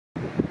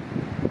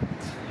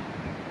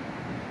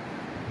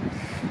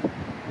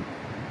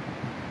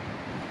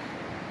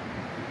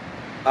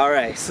All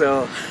right,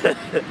 so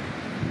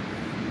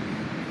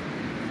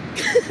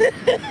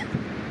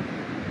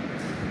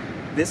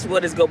this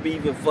one is gonna be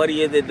even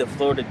funnier than the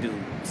Florida dude.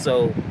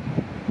 So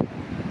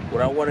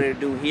what I wanted to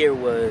do here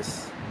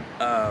was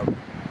I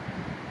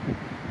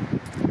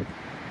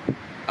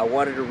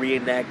wanted to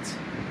reenact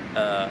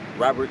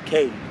Robert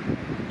K.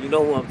 You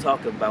know who I'm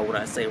talking about when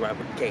I say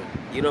Robert K.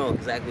 You know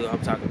exactly what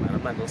I'm talking about.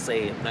 I'm not gonna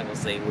say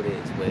what it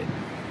is, but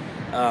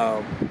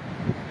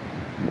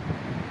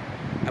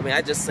I mean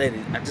I just said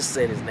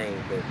his name,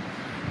 but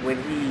when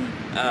he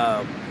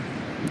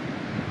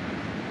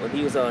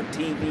was on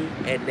TV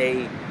and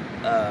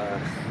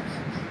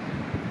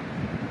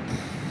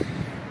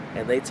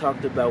they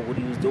talked about what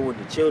he was doing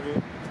to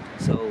children,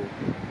 so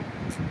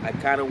I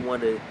kind of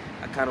want to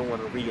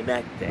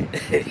reenact that.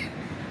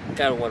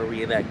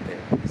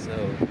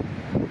 So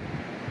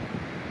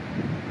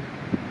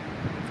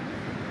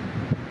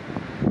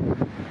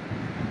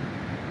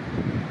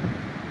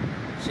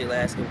she'll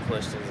ask him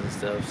questions and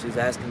stuff.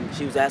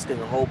 She was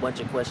asking a whole bunch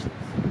of questions.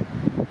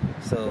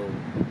 So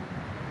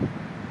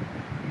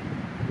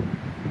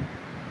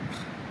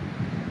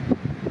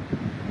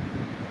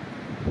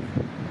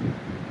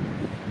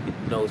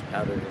nose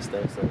powder and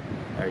stuff, so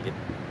I get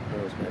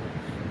nose powder.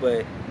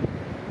 But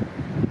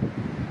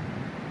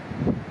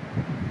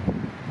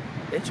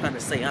they're trying to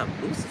say I'm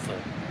Lucifer.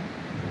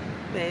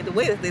 Man, the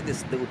way that they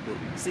describing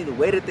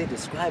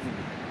me,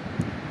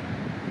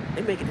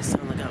 they're making it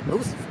sound like I'm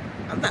Lucifer.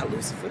 I'm not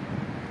Lucifer.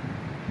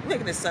 They're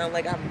making it sound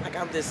like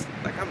I'm this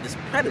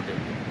predator.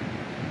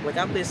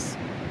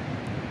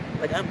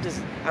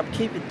 I'm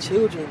keeping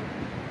children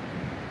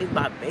in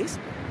my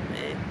basement,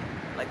 man.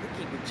 Like they're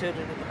keeping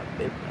children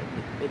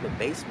in the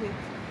basement.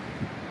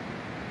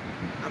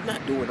 I'm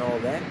not doing all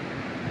that.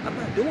 I'm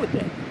not doing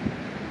that.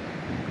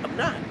 I'm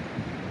not.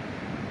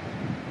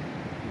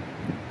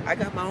 I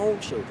got my own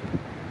children.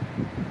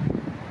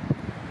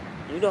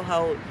 You know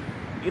how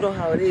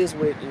it is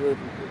with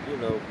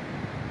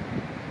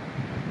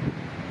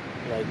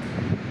like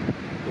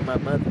with my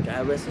mother.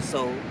 God rest her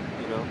soul.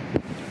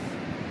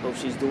 Hope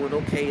she's doing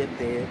okay up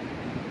there.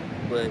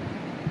 But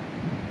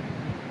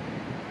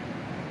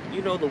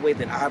you know the way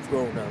that I've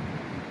grown up.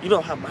 You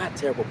know how my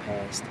terrible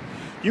past.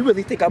 You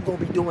really think I'm gonna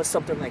be doing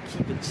something like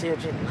keeping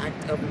children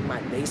locked up in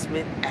my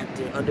basement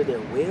under their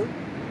will?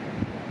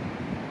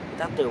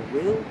 Without their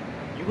will?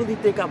 You really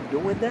think I'm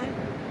doing that?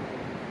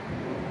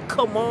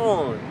 Come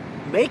on.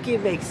 Make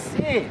it make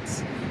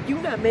sense.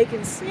 You're not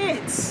making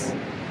sense.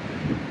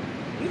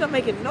 You're not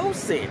making no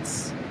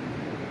sense.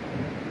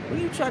 What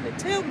are you trying to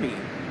tell me?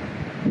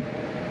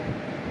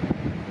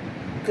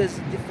 Because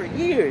for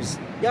years,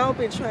 y'all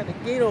been trying to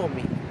get on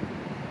me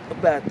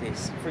about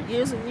this. For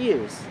years and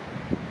years.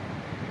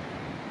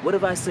 What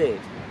have I said?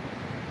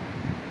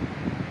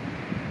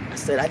 I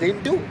said I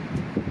didn't do it.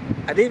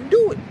 I didn't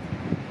do it.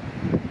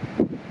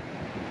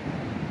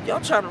 Y'all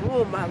trying to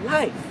ruin my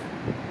life.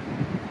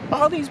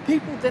 All these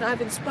people that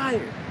I've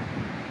inspired.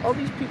 All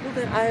these people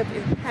that I have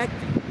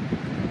impacted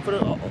for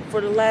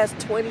the last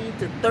 20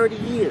 to 30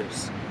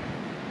 years.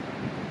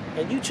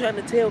 And you trying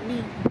to tell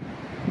me,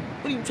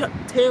 what are you trying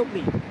to tell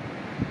me?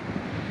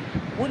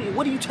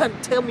 What are you trying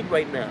to tell me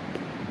right now?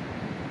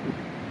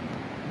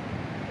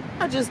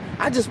 I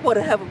just want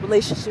to have a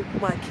relationship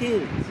with my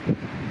kids.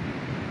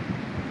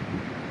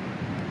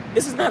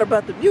 This is not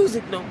about the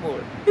music no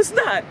more. It's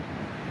not.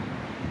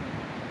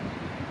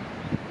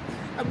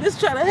 I'm just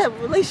trying to have a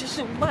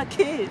relationship with my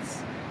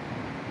kids.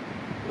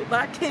 With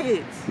my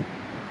kids.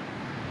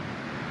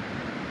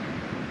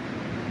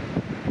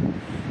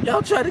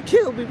 Y'all trying to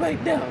kill me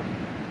right now.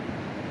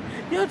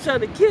 Y'all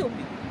trying to kill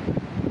me.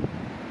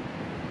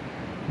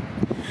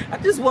 I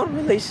just want a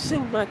relationship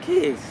with my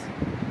kids.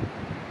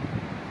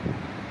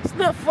 It's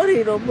not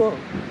funny no more.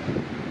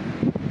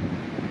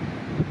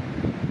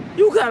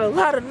 You got a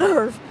lot of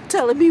nerve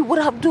telling me what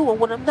I'm doing,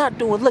 what I'm not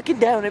doing, looking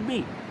down at me.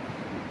 You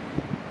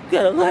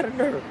got a lot of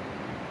nerve.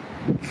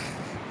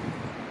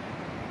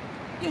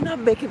 You're not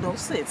making no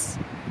sense.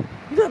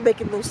 You're not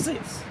making no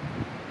sense.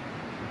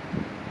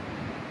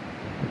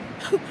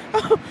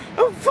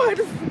 I'm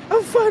fighting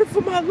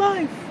for my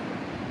life.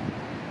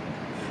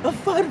 I'm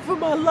fighting for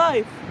my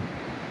life.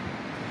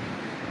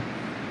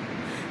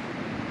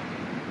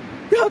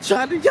 Y'all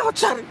trying to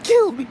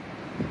kill me.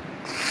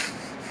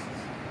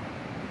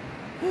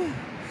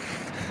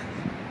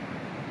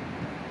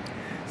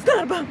 It's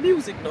not about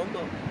music no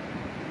more.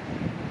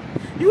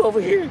 You over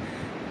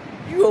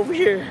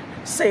here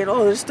saying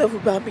all this stuff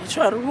about me,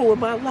 trying to ruin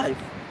my life.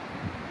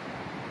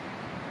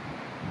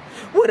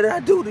 What did I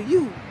do to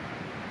you?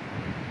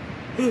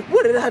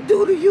 What did I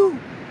do to you?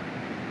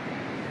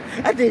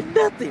 I did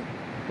nothing.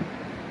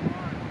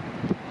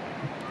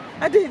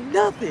 I did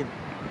nothing.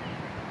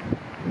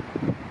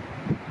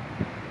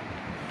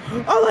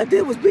 All I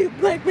did was be a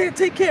black man,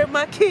 take care of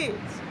my kids.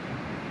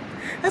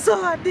 That's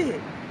all I did.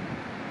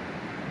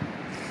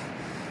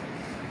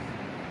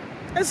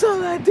 That's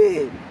all I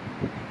did.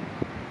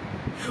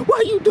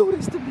 Why you do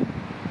this to me?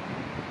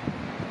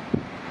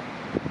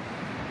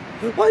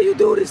 Why you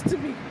do this to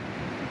me?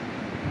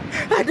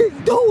 I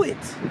didn't do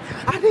it.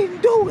 I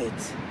didn't do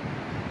it.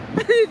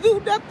 I didn't do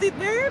nothing,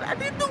 man. I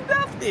didn't do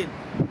nothing.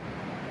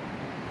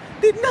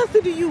 Did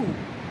nothing to you.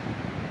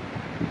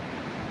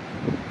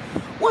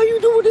 Why are you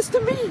doing this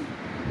to me?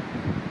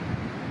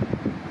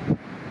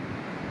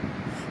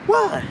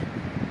 Why?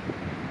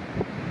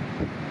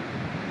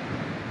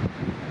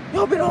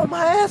 Y'all been on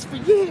my ass for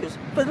years,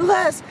 for the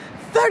last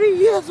 30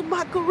 years of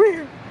my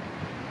career.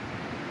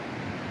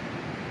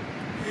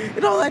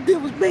 And all I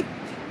did was make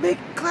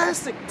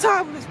classic,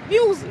 timeless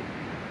music.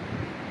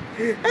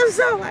 That's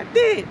all I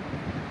did.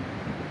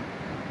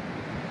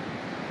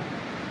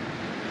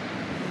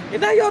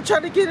 And now y'all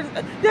trying to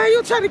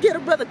get a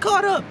brother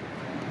caught up.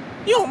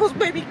 You almost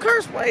made me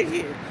curse right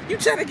here. You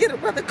trying to get a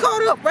brother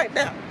caught up right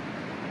now.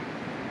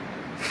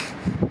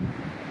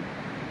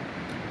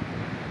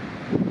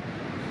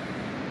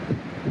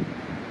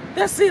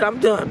 That's it. I'm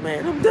done,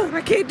 man. I'm done.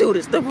 I can't do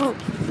this no more.